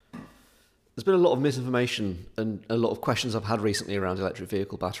there's been a lot of misinformation and a lot of questions I've had recently around electric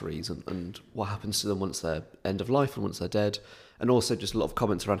vehicle batteries and what happens to them once they're end of life and once they're dead, and also just a lot of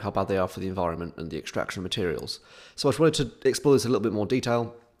comments around how bad they are for the environment and the extraction of materials. So I just wanted to explore this in a little bit more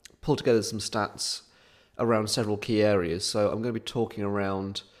detail, pull together some stats around several key areas. So I'm going to be talking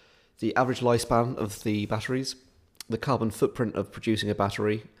around the average lifespan of the batteries, the carbon footprint of producing a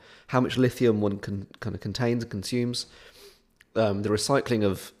battery, how much lithium one kind of contains and consumes, the recycling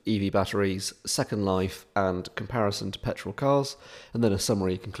of EV batteries, second life, and comparison to petrol cars, and then a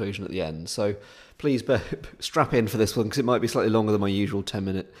summary conclusion at the end. So please strap in for this one because it might be slightly longer than my usual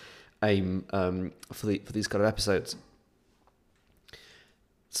 10-minute aim for these kind of episodes.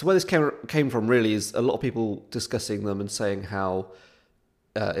 So where this came from really is a lot of people discussing them and saying how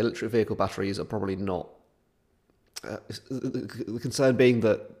electric vehicle batteries are probably not. The concern being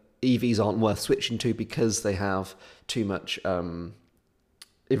that EVs aren't worth switching to because they have too much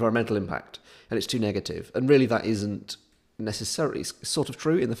environmental impact and it's too negative. And really that isn't necessarily sort of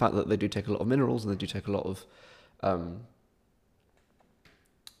true in the fact that they do take a lot of minerals and they do take a lot of kind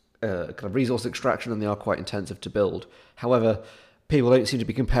of resource extraction, and they are quite intensive to build. However, people don't seem to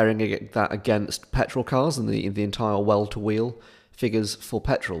be comparing that against petrol cars and the entire well-to-wheel figures for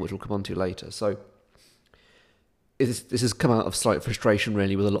petrol, which we'll come on to later. So this has come out of slight frustration,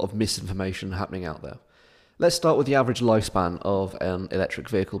 really, with a lot of misinformation happening out there. Let's start with the average lifespan of an electric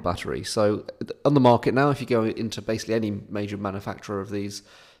vehicle battery. So on the market now, if you go into basically any major manufacturer of these,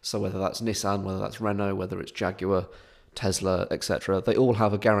 so whether that's Nissan, whether that's Renault, whether it's Jaguar, Tesla, etc., they all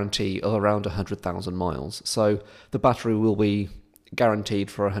have a guarantee of around 100,000 miles. So the battery will be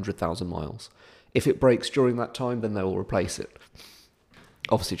guaranteed for 100,000 miles. If it breaks during that time, then they will replace it.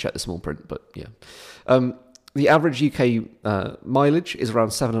 Obviously check the small print, but yeah. The average UK mileage is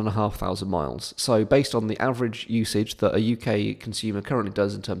around 7,500 miles. So based on the average usage that a UK consumer currently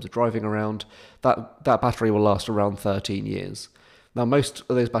does in terms of driving around, that battery will last around 13 years. Now, most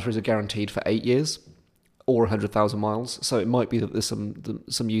of those batteries are guaranteed for 8 years or 100,000 miles. So it might be that there's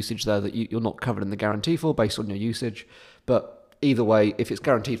some usage there that you're not covered in the guarantee for based on your usage. But either way, if it's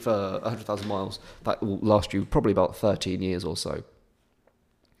guaranteed for 100,000 miles, that will last you probably about 13 years or so.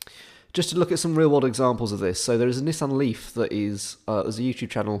 Just to look at some real-world examples of this, so there is a Nissan Leaf that is there's a YouTube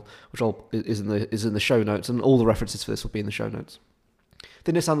channel which is in the show notes, and all the references for this will be in the show notes.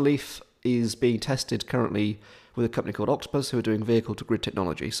 The Nissan Leaf is being tested currently with a company called Octopus, who are doing vehicle-to-grid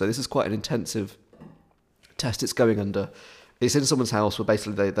technology. So this is quite an intensive test it's going under. It's in someone's house where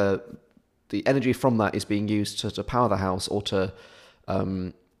basically the energy from that is being used to power the house or to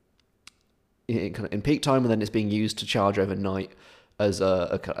in peak time, and then it's being used to charge overnight as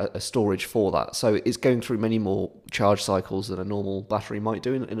a storage for that. So it's going through many more charge cycles than a normal battery might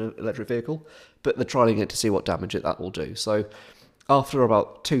do in an electric vehicle, but they're trialing it to see what damage that will do. So after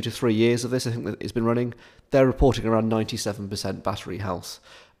about 2 to 3 years of this, I think that it's been running, they're reporting around 97% battery health,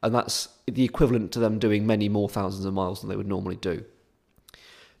 and that's the equivalent to them doing many more thousands of miles than they would normally do.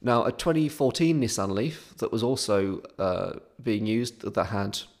 Now, a 2014 Nissan Leaf that was also being used, that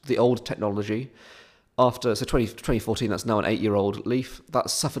had the old technology, so 2014, that's now an 8-year-old Leaf, that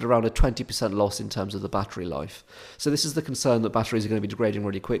suffered around a 20% loss in terms of the battery life. So this is the concern, that batteries are going to be degrading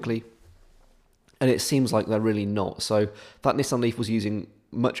really quickly, and it seems like they're really not. So that Nissan Leaf was using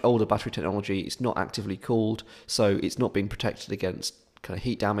much older battery technology. It's not actively cooled, so it's not being protected against kind of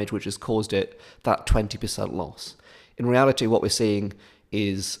heat damage, which has caused it that 20% loss. In reality, what we're seeing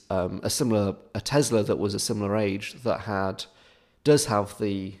is a Tesla that was a similar age that does have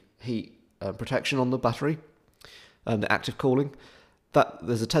the heat protection on the battery, the active cooling. That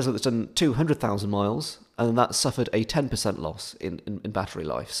there's a Tesla that's done 200,000 miles, and that suffered a 10% loss in battery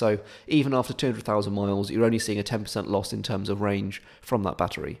life. So even after 200,000 miles, you're only seeing a 10% loss in terms of range from that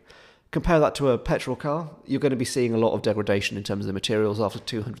battery. Compare that to a petrol car, you're going to be seeing a lot of degradation in terms of the materials after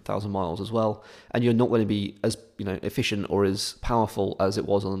 200,000 miles as well, and you're not going to be as efficient or as powerful as it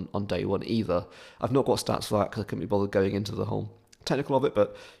was on day one either. I've not got stats for that because I couldn't be bothered going into the whole technical of it,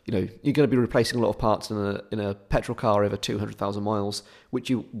 but you're going to be replacing a lot of parts in a petrol car over 200,000 miles, which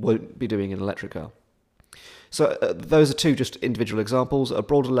you won't be doing in an electric car. So those are two just individual examples. At a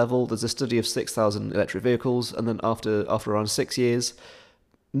broader level, there's a study of 6,000 electric vehicles, and then after around 6 years,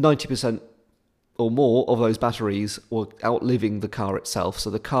 90% or more of those batteries were outliving the car itself. So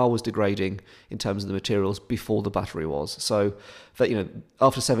the car was degrading in terms of the materials before the battery was. So that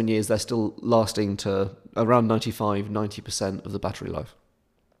after 7 years, they're still lasting to around 90% of the battery life.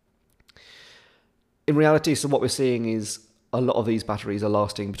 In reality, so what we're seeing is a lot of these batteries are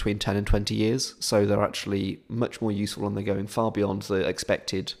lasting between 10 and 20 years. So they're actually much more useful, and they're going far beyond the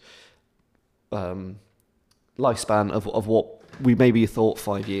expected lifespan of what we maybe thought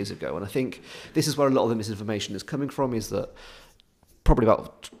 5 years ago. And I think this is where a lot of the misinformation is coming from, is that probably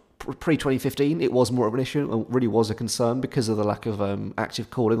about pre-2015, it was more of an issue and really was a concern because of the lack of active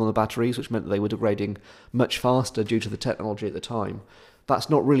cooling on the batteries, which meant that they were degrading much faster due to the technology at the time. That's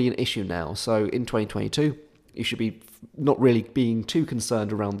not really an issue now. So in 2022, you should be not really being too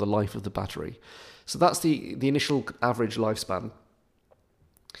concerned around the life of the battery. So that's the initial average lifespan.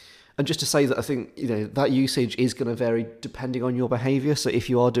 And just to say that I think that usage is going to vary depending on your behaviour. So if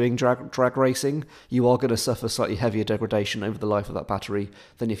you are doing drag racing, you are going to suffer slightly heavier degradation over the life of that battery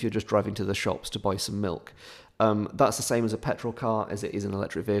than if you're just driving to the shops to buy some milk. That's the same as a petrol car as it is an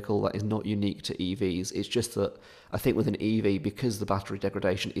electric vehicle. That is not unique to EVs. It's just that I think with an EV, because the battery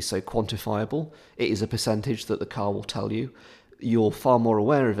degradation is so quantifiable, it is a percentage that the car will tell you. You're far more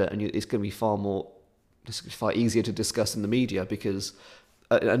aware of it, and it's going to be far easier to discuss in the media, because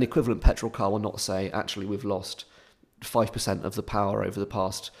an equivalent petrol car will not say, actually, we've lost 5% of the power over the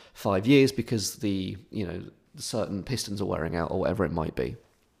past 5 years because the certain pistons are wearing out or whatever it might be.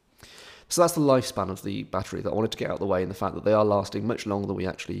 So that's the lifespan of the battery that I wanted to get out of the way, and the fact that they are lasting much longer than we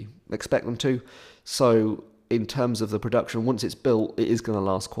actually expect them to. So in terms of the production, once it's built, it is going to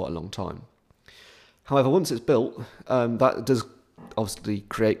last quite a long time. However, once it's built, that does obviously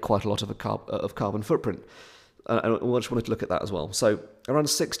create quite a lot of carbon footprint. And I just wanted to look at that as well. So around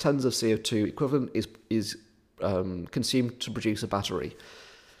 6 tons of CO2 equivalent is consumed to produce a battery,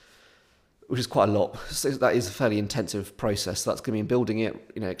 which is quite a lot. So that is a fairly intensive process. That's going to be building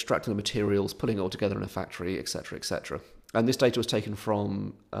it, extracting the materials, putting it all together in a factory, etc., etc. And this data was taken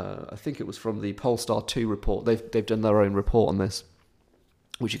from, I think it was from the Polestar 2 report. They've done their own report on this,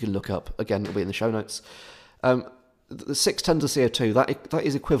 which you can look up. Again, it'll be in the show notes. The 6 tons of CO2, that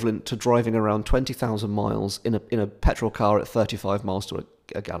is equivalent to driving around 20,000 miles in a petrol car at 35 miles to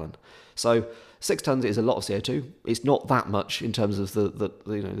a gallon. So 6 tons is a lot of CO2. It's not that much in terms of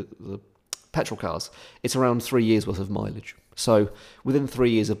the petrol cars. It's around 3 years worth of mileage. So within 3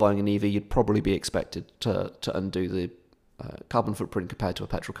 years of buying an EV, you'd probably be expected to undo the carbon footprint compared to a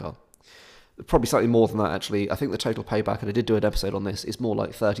petrol car. Probably slightly more than that, actually. I think the total payback, and I did do an episode on this, is more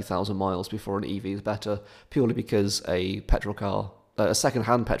like 30,000 miles before an EV is better, purely because a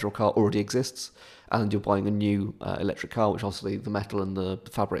second-hand petrol car already exists, and you're buying a new electric car, which obviously the metal and the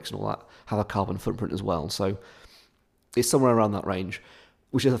fabrics and all that have a carbon footprint as well. So it's somewhere around that range,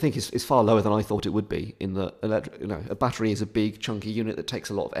 which I think is far lower than I thought it would be. In the a battery is a big, chunky unit that takes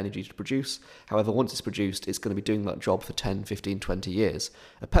a lot of energy to produce. However, once it's produced, it's going to be doing that job for 10, 15, 20 years.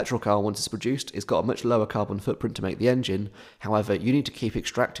 A petrol car, once it's produced, it's got a much lower carbon footprint to make the engine. However, you need to keep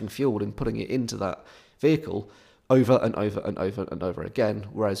extracting fuel and putting it into that vehicle over and over and over and over again.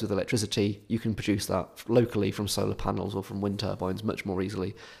 Whereas with electricity, you can produce that locally from solar panels or from wind turbines much more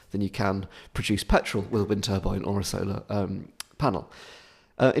easily than you can produce petrol with a wind turbine or a solar panel.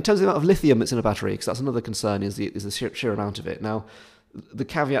 In terms of the amount of lithium that's in a battery, because that's another concern, is the sheer amount of it. Now, the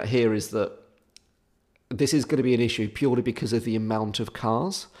caveat here is that this is going to be an issue purely because of the amount of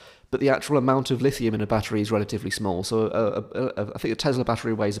cars, but the actual amount of lithium in a battery is relatively small. So I think a Tesla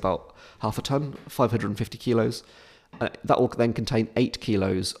battery weighs about half a ton, 550 kilos. That will then contain 8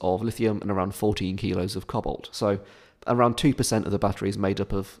 kilos of lithium and around 14 kilos of cobalt. So around 2% of the battery is made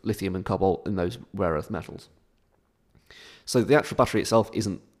up of lithium and cobalt and those rare earth metals. So the actual battery itself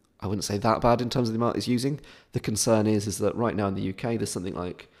isn't, I wouldn't say, that bad in terms of the amount it's using. The concern is that right now in the UK, there's something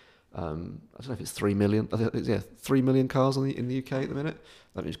like, I don't know if it's 3 million, 3 million cars in the UK at the minute.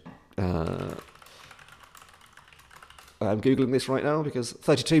 Let me just, I'm Googling this right now because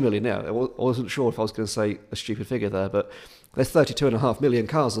 32 million, yeah. I wasn't sure if I was going to say a stupid figure there, but there's 32.5 million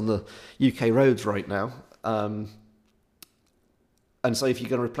cars on the UK roads right now. And so if you're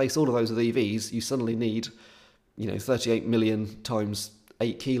going to replace all of those with EVs, you suddenly need 38 million times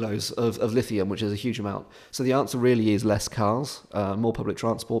 8 kilos of lithium, which is a huge amount. So the answer really is less cars, more public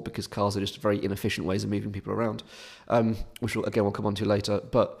transport, because cars are just very inefficient ways of moving people around, which we'll come on to later.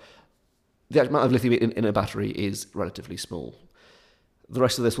 But the amount of lithium in a battery is relatively small. The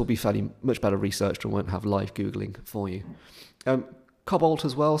rest of this will be fairly much better researched and won't have live Googling for you. Cobalt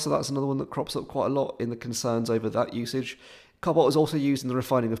as well, so that's another one that crops up quite a lot in the concerns over that usage. Cobalt is also used in the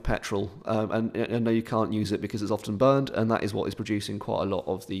refining of petrol, and I know you can't use it because it's often burned, and that is what is producing quite a lot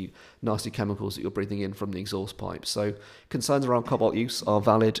of the nasty chemicals that you're breathing in from the exhaust pipes. So concerns around cobalt use are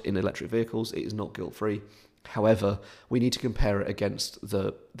valid in electric vehicles. It is not guilt-free. However, we need to compare it against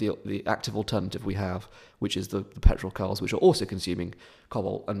the active alternative we have, which is the petrol cars, which are also consuming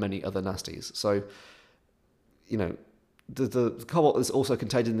cobalt and many other nasties. So, the cobalt that's also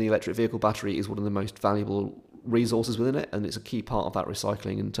contained in the electric vehicle battery is one of the most valuable resources within it, and it's a key part of that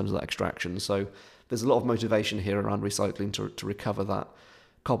recycling in terms of that extraction. So there's a lot of motivation here around recycling to recover that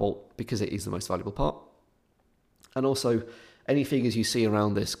cobalt because it is the most valuable part. And also, any figures you see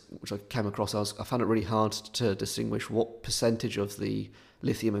around this, which I came across, I found it really hard to distinguish what percentage of the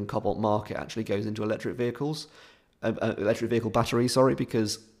lithium and cobalt market actually goes into electric vehicles, electric vehicle batteries,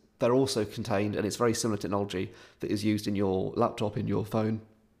 because they're also contained, and it's very similar technology that is used in your laptop, in your phone,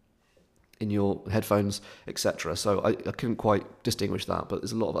 in your headphones, etc. So I couldn't quite distinguish that, but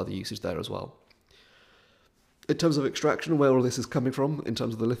there's a lot of other usage there as well. In terms of extraction, where all this is coming from, in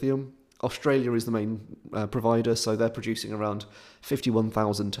terms of the lithium, Australia is the main provider, so they're producing around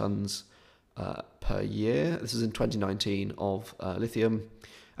 51,000 tonnes per year. This is in 2019 of lithium.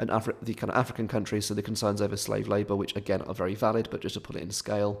 And the kind of African countries, so the concerns over slave labour, which again are very valid, but just to put it in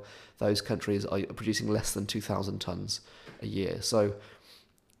scale, those countries are producing less than 2,000 tonnes a year. So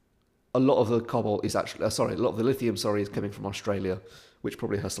a lot of the cobalt is actually, a lot of the lithium, is coming from Australia, which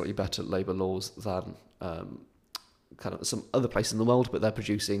probably has slightly better labour laws than kind of some other places in the world, but they're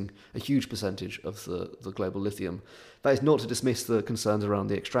producing a huge percentage of the global lithium. That is not to dismiss the concerns around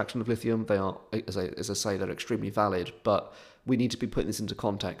the extraction of lithium. They are, as I say, they're extremely valid, but we need to be putting this into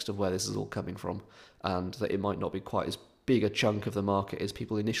context of where this is all coming from, and that it might not be quite as big a chunk of the market as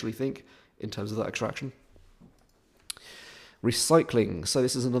people initially think in terms of that extraction. Recycling. So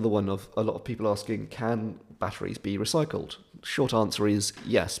this is another one of a lot of people asking, can batteries be recycled? Short answer is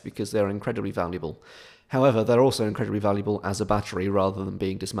yes, because they're incredibly valuable. However, they're also incredibly valuable as a battery rather than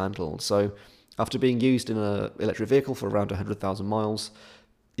being dismantled. So after being used in an electric vehicle for around 100,000 miles,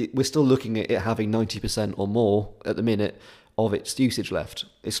 we're still looking at it having 90% or more at the minute of its usage left.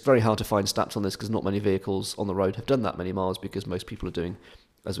 It's very hard to find stats on this because not many vehicles on the road have done that many miles, because most people are doing,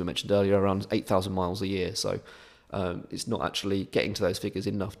 as we mentioned earlier, around 8,000 miles a year. So it's not actually getting to those figures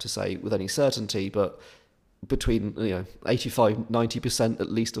enough to say with any certainty, but between 85-90%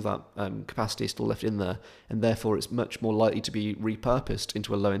 at least of that capacity is still left in there, and therefore it's much more likely to be repurposed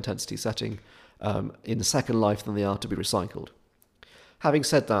into a low intensity setting in the second life than they are to be recycled. Having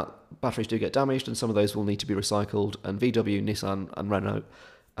said that, batteries do get damaged, and some of those will need to be recycled, and VW, Nissan and Renault,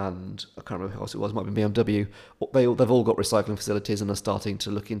 and I can't remember who else it was, it might be BMW, they've all got recycling facilities and are starting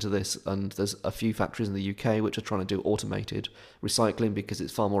to look into this, and there's a few factories in the UK which are trying to do automated recycling because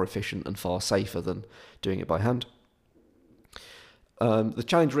it's far more efficient and far safer than doing it by hand. The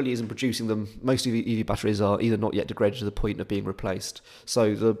challenge really isn't producing them. Most of the EV batteries are either not yet degraded to the point of being replaced,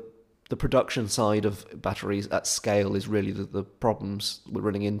 so the production side of batteries at scale is really the problems we're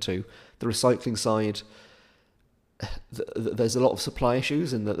running into. The recycling side, there's a lot of supply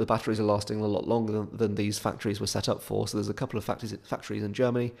issues in that the batteries are lasting a lot longer than these factories were set up for. So there's a couple of factories in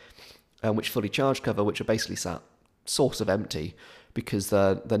Germany which fully charge cover, which are basically sat sort of empty because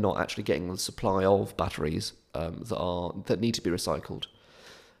they're not actually getting the supply of batteries that need to be recycled.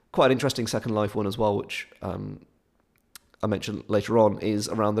 Quite an interesting second life one as well, which I mentioned later on, is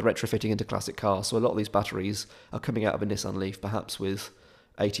around the retrofitting into classic cars. So a lot of these batteries are coming out of a Nissan Leaf, perhaps with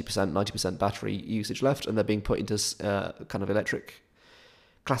 80%, 90% battery usage left, and they're being put into kind of electric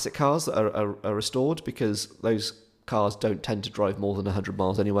classic cars that are restored, because those cars don't tend to drive more than 100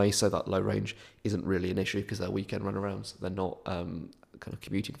 miles anyway, so that low range isn't really an issue because they're weekend runarounds. They're not kind of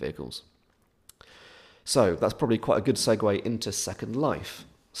commuting vehicles. So that's probably quite a good segue into second life.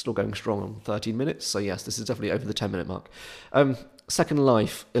 Still going strong on 13 minutes, so yes, this is definitely over the 10-minute mark. Second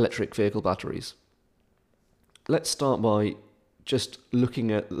life electric vehicle batteries. Let's start by just looking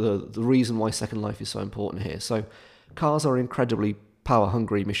at the reason why second life is so important here. So cars are incredibly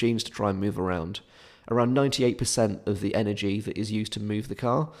power-hungry machines to try and move around. Around 98% of the energy that is used to move the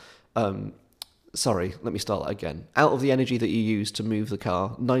car, sorry, let me start that again. Out of the energy that you use to move the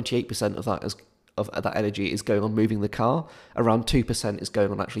car, 98% of that energy is going on moving the car. Around 2% is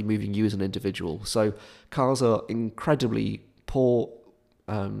going on actually moving you as an individual. So cars are incredibly poor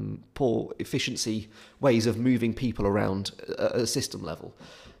efficiency ways of moving people around at a system level.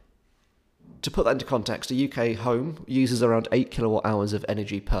 To put that into context, a UK home uses around 8 kilowatt hours of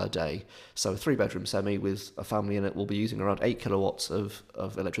energy per day. So a 3-bedroom semi with a family in it will be using around 8 kilowatts of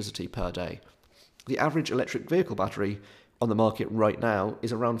electricity per day. The average electric vehicle battery on the market right now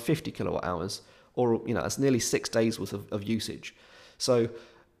is around 50 kilowatt hours, or that's nearly 6 days worth of usage. So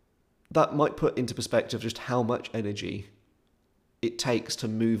that might put into perspective just how much energy it takes to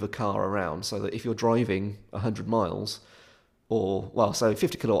move a car around, so that if you're driving 100 miles, so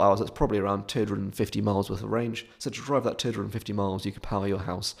 50 kilowatt hours, that's probably around 250 miles worth of range. So to drive that 250 miles, you could power your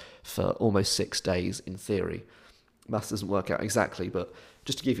house for almost 6 days in theory. Maths doesn't work out exactly, but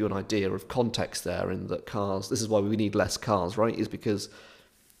just to give you an idea of context there, in that cars, this is why we need less cars, right? Is because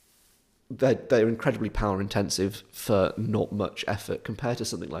they're incredibly power intensive for not much effort compared to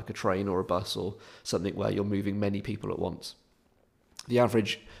something like a train or a bus or something where you're moving many people at once. The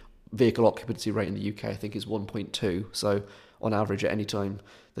average vehicle occupancy rate in the UK, I think, is 1.2. So on average, at any time,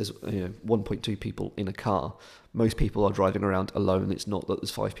 there's 1.2 people in a car. Most people are driving around alone. It's not that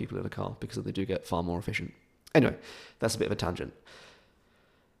there's 5 people in a car, because they do get far more efficient. Anyway, that's a bit of a tangent.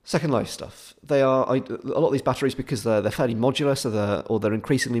 Second life stuff. A lot of these batteries, because they're fairly modular, they're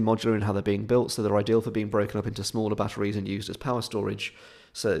increasingly modular in how they're being built, so they're ideal for being broken up into smaller batteries and used as power storage.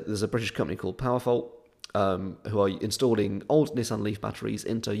 So there's a British company called Powerfault, who are installing old Nissan Leaf batteries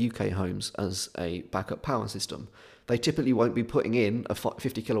into UK homes as a backup power system. They typically won't be putting in a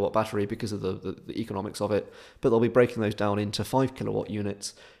 50 kilowatt battery because of the economics of it, but they'll be breaking those down into 5 kilowatt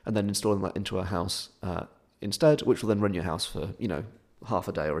units and then installing that into a house instead, which will then run your house for, half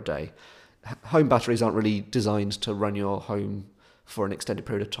a day or a day. Home batteries aren't really designed to run your home for an extended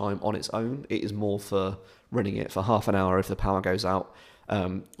period of time on its own. It is more for running it for half an hour if the power goes out,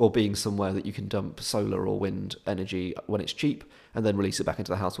 or being somewhere that you can dump solar or wind energy when it's cheap and then release it back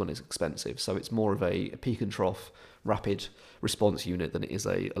into the house when it's expensive. So it's more of a peak and trough rapid response unit than it is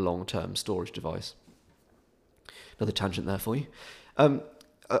a long-term storage device. Another tangent there for you.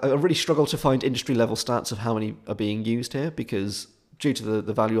 I really struggle to find industry level stats of how many are being used here, because due to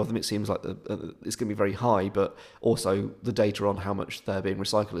the value of them, it seems like it's going to be very high, but also the data on how much they're being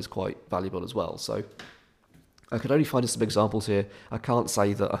recycled is quite valuable as well. So I could only find some examples here. I can't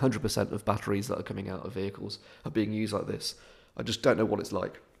say that 100% of batteries that are coming out of vehicles are being used like this. I just don't know what it's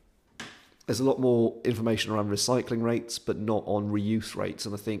like. There's a lot more information around recycling rates, but not on reuse rates.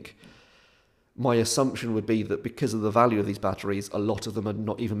 And I think my assumption would be that because of the value of these batteries, a lot of them are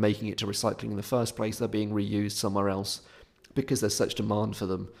not even making it to recycling in the first place. They're being reused somewhere else because there's such demand for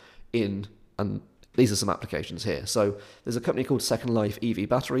them and these are some applications here. So there's a company called Second Life EV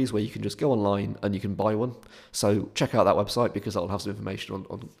Batteries where you can just go online and you can buy one. So check out that website, because that'll have some information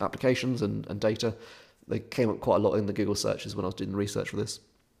on applications and data. They came up quite a lot in the Google searches when I was doing the research for this.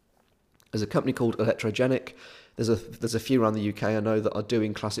 There's a company called Electrogenic. There's a few around the UK I know that are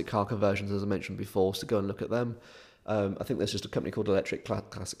doing classic car conversions, as I mentioned before, so go and look at them. I think there's just a company called Electric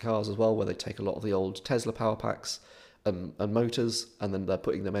Classic Cars as well, where they take a lot of the old Tesla power packs and motors, and then they're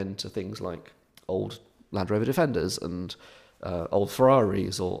putting them into things like old Land Rover Defenders and old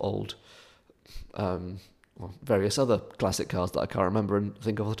Ferraris or old various other classic cars that I can't remember and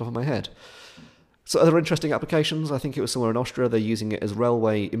think off the top of my head. So other interesting applications, I think it was somewhere in Austria, they're using it as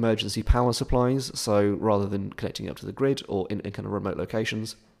railway emergency power supplies. So rather than connecting up to the grid or in kind of remote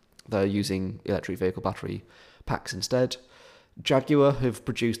locations, they're using electric vehicle battery packs instead. Jaguar have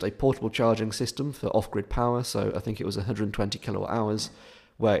produced a portable charging system for off-grid power, so I think it was 120 kilowatt hours,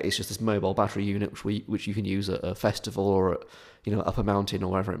 where it's just this mobile battery unit which you can use at a festival or at up a mountain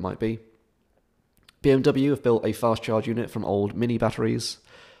or wherever it might be. BMW have built a fast charge unit from old mini batteries.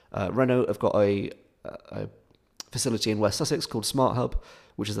 Renault have got a facility in West Sussex called Smart Hub,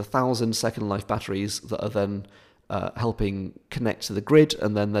 which is 1,000 Second Life batteries that are then helping connect to the grid,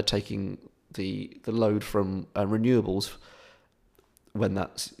 and then they're taking the load from renewables when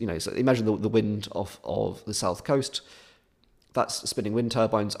that's, so imagine the wind off of the south coast. That's spinning wind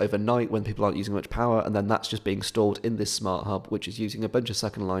turbines overnight when people aren't using much power, and then that's just being stored in this smart hub, which is using a bunch of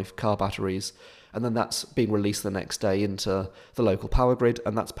Second Life car batteries, and then that's being released the next day into the local power grid,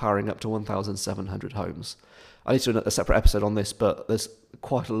 and that's powering up to 1,700 homes. I need to do a separate episode on this, but there's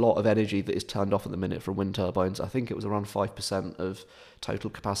quite a lot of energy that is turned off at the minute from wind turbines. I think it was around 5% of total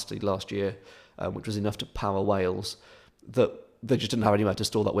capacity last year, which was enough to power Wales, that they just didn't have anywhere to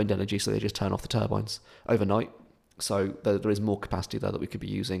store that wind energy, so they just turn off the turbines overnight. So there is more capacity there that we could be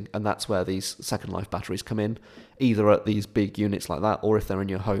using, and that's where these Second Life batteries come in, either at these big units like that, or if they're in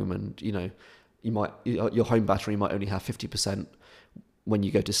your home and your home battery might only have 50% when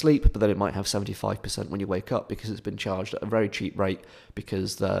you go to sleep, but then it might have 75% when you wake up, because it's been charged at a very cheap rate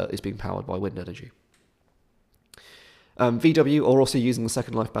because it's being powered by wind energy. VW are also using the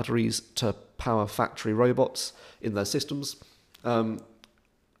Second Life batteries to power factory robots in their systems.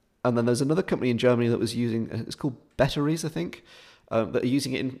 And then there's another company in Germany that was using, it's called Batteries, I think, that are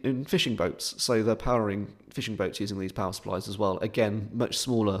using it in fishing boats. So they're powering fishing boats using these power supplies as well. Again, much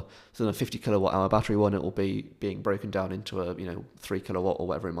smaller than a 50 kilowatt hour battery one. It will be being broken down into a 3 kilowatt or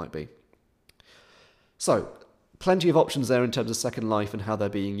whatever it might be. So plenty of options there in terms of Second Life and how they're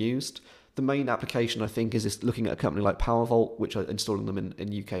being used. The main application, I think, is looking at a company like Powervault, which are installing them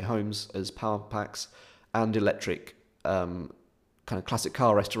in UK homes as power packs, and electric kind of classic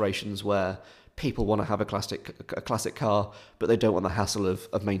car restorations where people want to have a classic car, but they don't want the hassle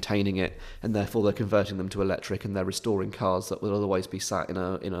of maintaining it, and therefore they're converting them to electric, and they're restoring cars that would otherwise be sat in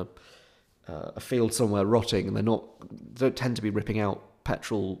a a field somewhere rotting, and they don't tend to be ripping out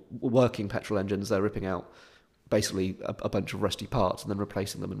working petrol engines. They're ripping out basically a bunch of rusty parts and then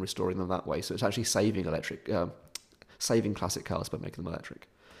replacing them and restoring them that way. So it's actually saving classic cars by making them electric.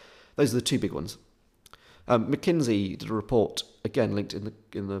 Those are the two big ones. McKinsey did a report, again linked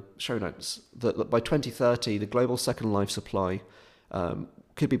in the show notes, that by 2030 the global second life supply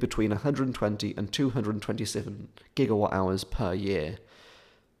could be between 120 and 227 gigawatt hours per year.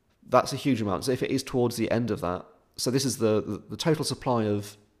 That's a huge amount. So if it is towards the end of that, so this is the total supply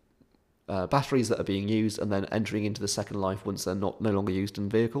of batteries that are being used and then entering into the second life once they're no longer used in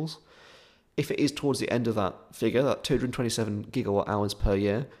vehicles. If it is towards the end of that figure, that 227 gigawatt hours per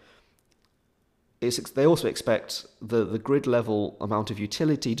year, they also expect the grid level amount of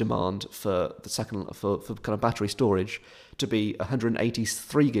utility demand for kind of battery storage to be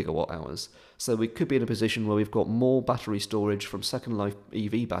 183 gigawatt hours. So we could be in a position where we've got more battery storage from second life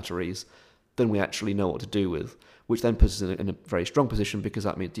EV batteries than we actually know what to do with, which then puts us in a very strong position, because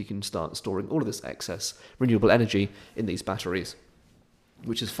that means you can start storing all of this excess renewable energy in these batteries,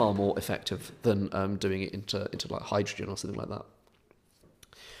 which is far more effective than doing it into like hydrogen or something like that.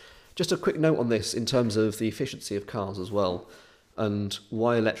 Just a quick note on this in terms of the efficiency of cars as well, and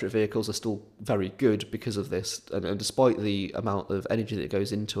why electric vehicles are still very good because of this, and despite the amount of energy that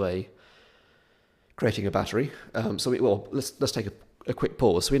goes into creating a battery. Let's take a quick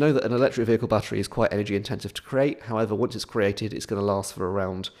pause. So we know that an electric vehicle battery is quite energy intensive to create. However, once it's created, it's going to last for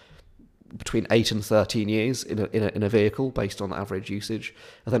around between 8 and 13 years in a vehicle based on average usage.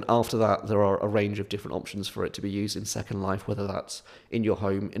 And then after that, there are a range of different options for it to be used in second life, whether that's in your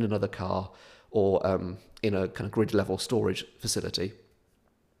home, in another car, or in a kind of grid level storage facility.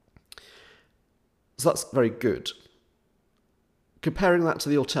 So that's very good. Comparing that to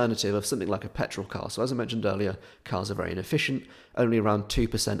the alternative of something like a petrol car. So as I mentioned earlier, cars are very inefficient. Only around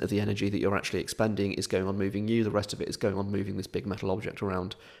 2% of the energy that you're actually expending is going on moving you. The rest of it is going on moving this big metal object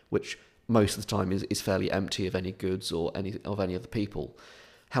around, which most of the time is fairly empty of any goods or any other people.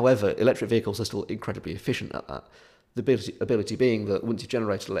 However, electric vehicles are still incredibly efficient at that. The ability being that once you've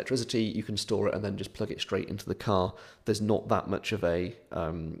generated electricity, you can store it and then just plug it straight into the car. There's not that much of a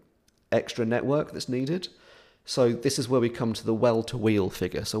extra network that's needed. So this is where we come to the well-to-wheel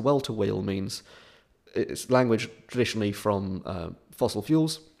figure. So well-to-wheel means, it's language traditionally from fossil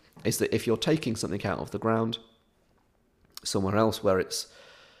fuels, is that if you're taking something out of the ground somewhere else where it's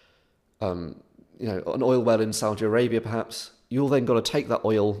an oil well in Saudi Arabia perhaps, you'll then got to take that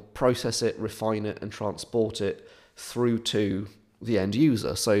oil, process it, refine it, and transport it through to the end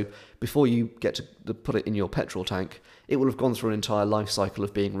user. So before you get to put it in your petrol tank, it will have gone through an entire life cycle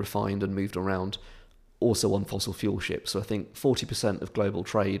of being refined and moved around, also on fossil fuel ships. So I think 40% of global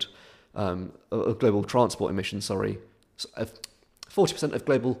trade, of global transport emissions, 40% of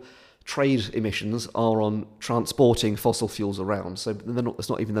global trade emissions are on transporting fossil fuels around. So it's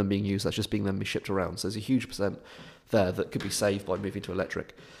not even them being used, that's just being them shipped around. So there's a huge percent there that could be saved by moving to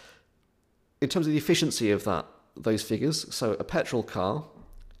electric. In terms of the efficiency of those figures, so a petrol car,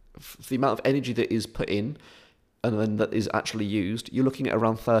 the amount of energy that is put in and then that is actually used, you're looking at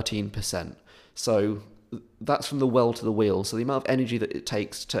around 13%. So that's from the well to the wheel. So the amount of energy that it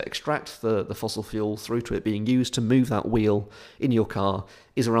takes to extract the fossil fuel through to it being used to move that wheel in your car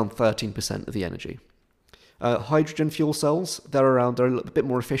is around 13% of the energy. Hydrogen fuel cells, they're a little bit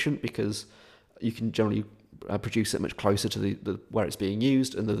more efficient because you can generally produce it much closer to the where it's being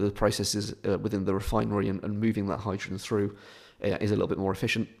used, and the processes within the refinery and moving that hydrogen through is a little bit more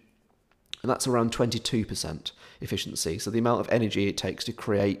efficient. And that's around 22% efficiency. So the amount of energy it takes to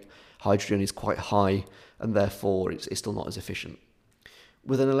create hydrogen is quite high, and therefore it's still not as efficient.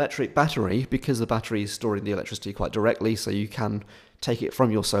 With an electric battery, because the battery is storing the electricity quite directly, so you can take it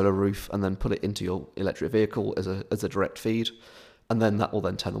from your solar roof and then put it into your electric vehicle as a direct feed, and then that will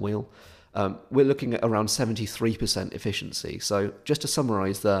then turn the wheel. We're looking at around 73% efficiency. So just to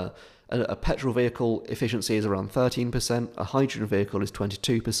summarise there, a petrol vehicle efficiency is around 13%, a hydrogen vehicle is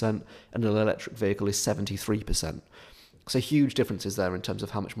 22%, and an electric vehicle is 73%. So huge differences there in terms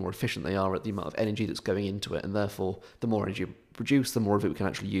of how much more efficient they are at the amount of energy that's going into it, and therefore the more energy you produce, the more of it we can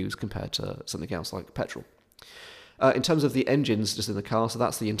actually use compared to something else like petrol. In terms of the engines just in the car, so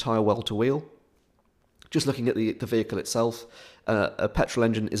that's the entire well-to-wheel. Just looking at the vehicle itself, a petrol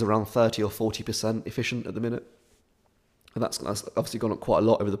engine is around 30 or 40% efficient at the minute. And that's obviously gone up quite a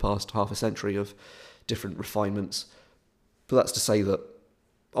lot over the past half a century of different refinements. But that's to say that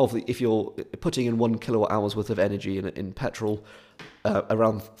if you're putting in 1 kilowatt hours worth of energy in petrol,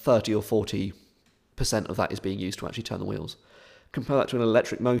 around 30 or 40% of that is being used to actually turn the wheels. Compare that to an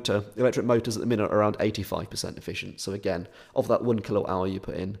electric motor. Electric motors at the minute are around 85% efficient. So again, of that 1 kilowatt hour you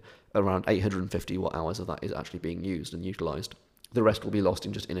put in, around 850 watt hours of that is actually being used and utilised. The rest will be lost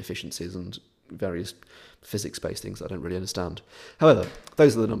in just inefficiencies and various physics-based things that I don't really understand. However,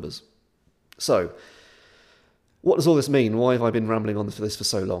 those are the numbers. So, what does all this mean? Why have I been rambling on for this for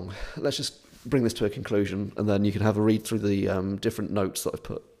so long? Let's just bring this to a conclusion, and then you can have a read through the different notes that I've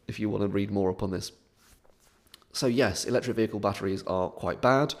put if you want to read more up on this. So yes, electric vehicle batteries are quite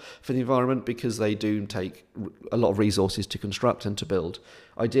bad for the environment because they do take a lot of resources to construct and to build.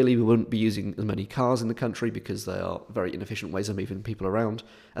 Ideally, we wouldn't be using as many cars in the country because they are very inefficient ways of moving people around.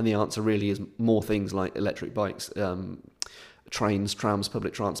 And the answer really is more things like electric bikes, trains, trams,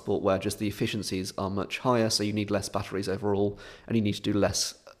 public transport, where just the efficiencies are much higher, so you need less batteries overall, and you need to do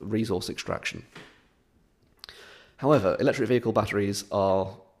less resource extraction. However, electric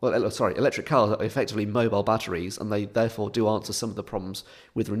cars are effectively mobile batteries, and they therefore do answer some of the problems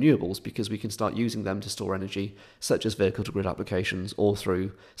with renewables because we can start using them to store energy, such as vehicle-to-grid applications or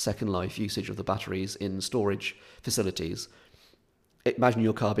through second life usage of the batteries in storage facilities. Imagine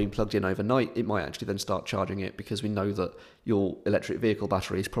your car being plugged in overnight, it might actually then start charging it because we know that your electric vehicle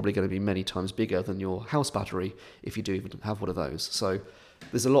battery is probably going to be many times bigger than your house battery if you do even have one of those. So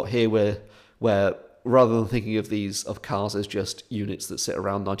there's a lot here where rather than thinking of cars as just units that sit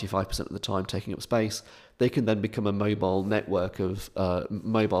around 95% of the time taking up space, they can then become a mobile network of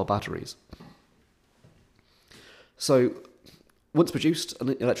mobile batteries. So once produced,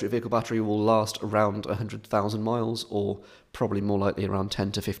 an electric vehicle battery will last around 100,000 miles, or probably more likely around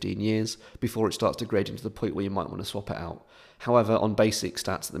 10 to 15 years, before it starts degrading to the point where you might want to swap it out. However, on basic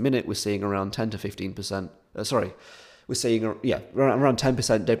stats at the minute, we're seeing around 10 to 15%, we're seeing around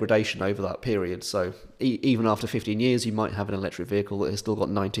 10% degradation over that period. So even after 15 years, you might have an electric vehicle that has still got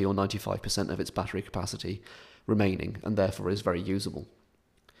 90 or 95% of its battery capacity remaining, and therefore is very usable.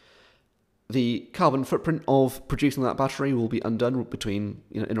 The carbon footprint of producing that battery will be undone between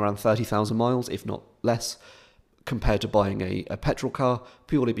in around 30,000 miles, if not less, compared to buying a petrol car,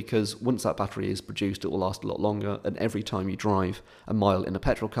 purely because once that battery is produced, it will last a lot longer, and every time you drive a mile in a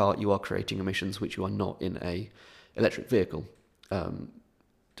petrol car, you are creating emissions which you are not in a electric vehicle,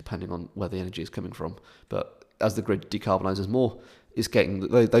 depending on where the energy is coming from. But as the grid decarbonises more,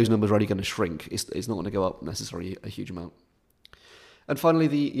 those numbers are only going to shrink. It's not going to go up necessarily a huge amount. And finally,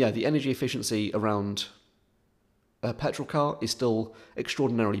 the energy efficiency around a petrol car is still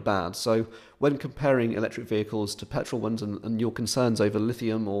extraordinarily bad. So when comparing electric vehicles to petrol ones and your concerns over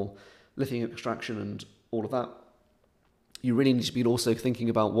lithium or lithium extraction and all of that, you really need to be also thinking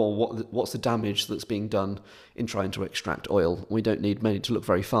about, well, what's the damage that's being done in trying to extract oil? We don't need to look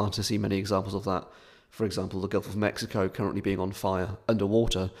very far to see many examples of that. For example, the Gulf of Mexico currently being on fire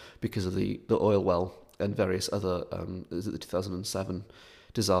underwater because of the oil well, and various other, is it the 2007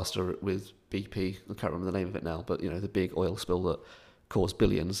 disaster with BP? I can't remember the name of it now, but the big oil spill that caused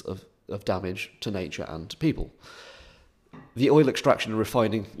billions of damage to nature and to people. The oil extraction and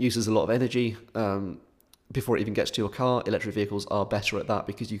refining uses a lot of energy. Before it even gets to your car, electric vehicles are better at that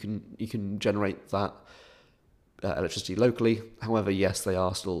because you can generate that electricity locally. However, yes, they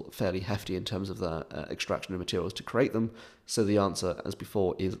are still fairly hefty in terms of the extraction of materials to create them. So the answer, as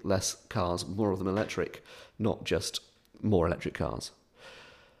before, is less cars, more of them electric, not just more electric cars.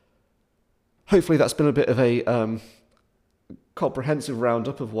 Hopefully that's been a bit of a comprehensive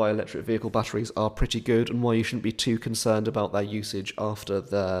roundup of why electric vehicle batteries are pretty good and why you shouldn't be too concerned about their usage after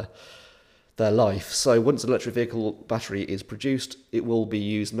their life. So once an electric vehicle battery is produced, it will be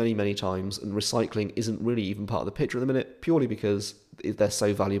used many, many times, and recycling isn't really even part of the picture at the minute, purely because they're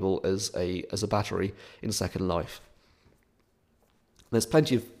so valuable as a battery in second life. There's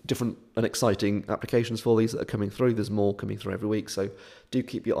plenty of different and exciting applications for these that are coming through. There's more coming through every week, so do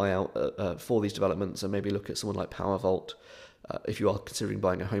keep your eye out for these developments, and maybe look at someone like PowerVault if you are considering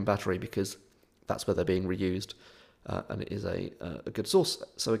buying a home battery, because that's where they're being reused. And it is a good source.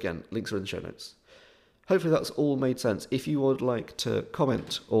 So again, links are in the show notes. Hopefully that's all made sense. If you would like to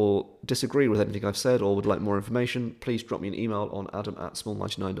comment or disagree with anything I've said, or would like more information, please drop me an email on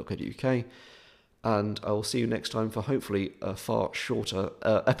adam@small99.co.uk, and I will see you next time for hopefully a far shorter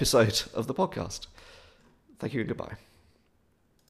episode of the podcast. Thank you and goodbye.